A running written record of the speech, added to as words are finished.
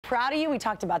proud of you. We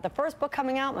talked about the first book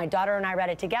coming out. My daughter and I read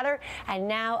it together, and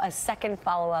now a second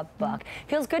follow-up book.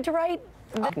 Feels good to write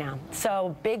now.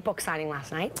 So, big book signing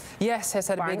last night. Yes,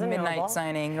 I had a big midnight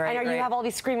signing. Right, I know you have all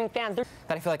these screaming fans. That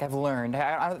I feel like I've learned.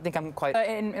 I don't think I'm quite...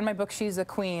 in my book, she's a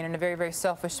queen, and a very, very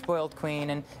selfish, spoiled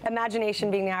queen. And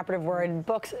imagination being the operative word.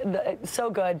 Books, so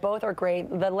good. Both are great.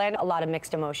 The land, a lot of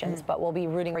mixed emotions, but we'll be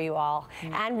rooting for you all.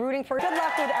 And rooting for good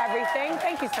luck with everything.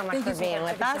 Thank you so much for being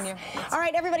with us. All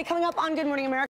right, everybody, coming up on Good Morning America.